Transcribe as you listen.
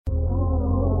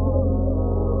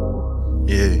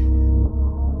Yeah.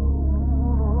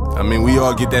 I mean, we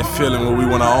all get that feeling when we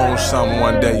wanna own something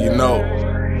one day, you know.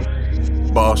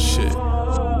 Boss shit.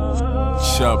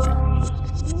 Chubby.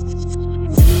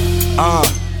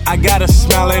 I got her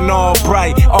smiling all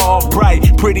bright,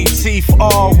 pretty teeth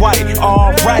all white,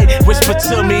 alright. Whisper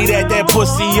to me that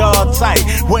pussy all tight.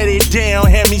 Wet it down,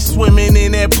 had me swimming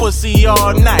in that pussy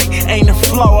all night. Ain't a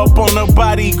flaw up on her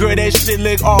body, girl, that shit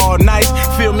look all nice.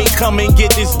 Feel me, come and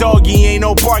get this doggy, ain't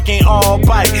no barking, all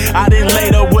bite. I done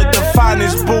laid her with the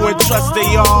finest boo and trust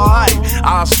they all hype.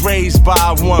 I was raised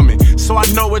by a woman, so I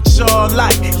know what y'all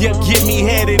like. Yep, get me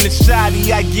head in the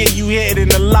shoddy, I get you head in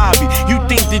the lobby. You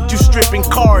think that you stripping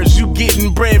cars, you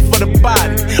getting bread for the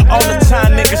body. All the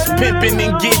time niggas pimping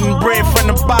and getting bread from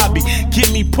the Bobby.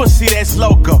 Give me pussy that's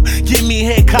loco, give me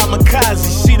head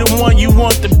kamikaze. She the one you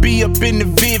want to be up in the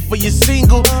vid for your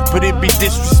single, but it be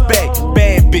disrespect.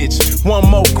 Bad bitch, one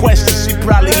more question, she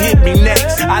probably hit me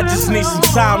next. I just need some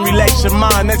time, relax your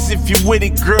mind, that's if you with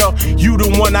it, girl. You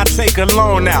the one I take a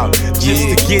loan out, just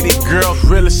to get it, girl.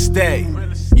 Real estate,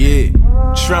 yeah.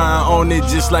 Try and own it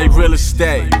just like real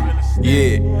estate.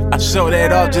 Yeah, I show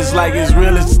that off just like it's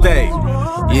real estate.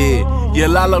 Yeah,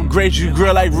 I'll upgrade you,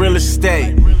 girl, like real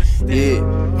estate. Yeah,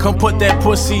 come put that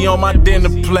pussy on my dinner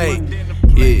plate.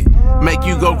 Yeah, make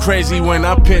you go crazy when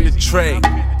I penetrate.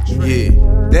 Yeah,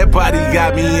 that body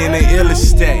got me in the ill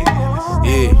estate.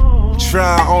 Yeah,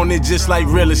 try and own it just like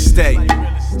real estate.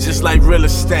 Just like real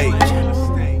estate.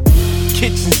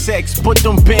 Kitchen sex, put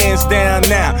them bands down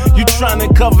now. You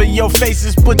tryna cover your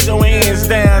faces, put your hands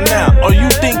down now. Or you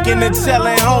thinking of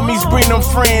telling homies, bring them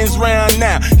friends round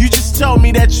now. You just told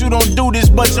me that you don't do this,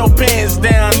 but your pants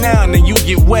down now. Then you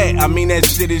get wet, I mean that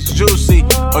shit is juicy.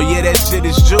 Oh yeah, that shit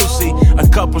is juicy. A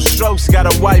couple strokes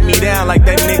gotta wipe me down like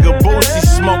that nigga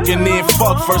Boosie. Smoking then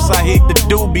fuck, first I hit the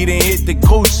doobie, then hit the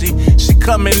coochie. She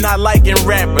coming not liking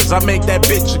rappers, I make that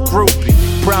bitch a groupie.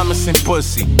 Promising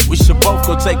pussy, we should both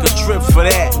go take a trip for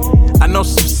that. I know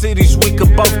some cities we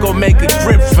could both go make a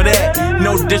grip for that.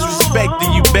 No disrespect to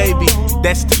you, baby,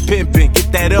 that's the pimpin'.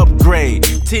 Get that upgrade,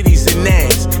 titties and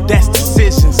ass, that's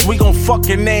decisions. We gon'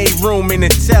 fuck in a room in the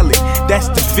telly, that's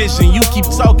the vision. You keep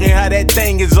talking how that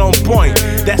thing is on point,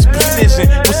 that's precision.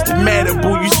 What's the matter,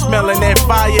 boo, you smelling that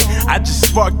fire? I just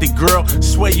sparked it, girl,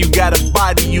 swear you got a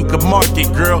body you could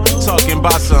market, girl. Talking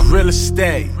about some real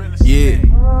estate, yeah.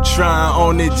 Try and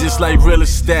own it just like real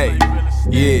estate.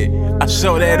 Yeah, I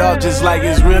show that off just like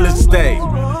it's real estate.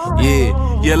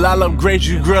 Yeah, I'll upgrade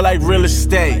you, girl, like real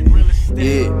estate.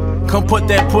 Yeah, come put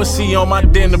that pussy on my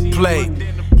dinner plate.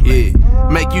 Yeah,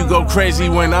 make you go crazy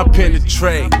when I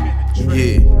penetrate.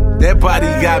 Yeah, that body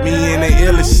got me in the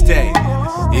ill estate.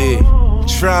 Yeah,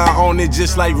 try and own it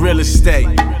just like real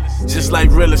estate. Just like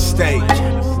real estate.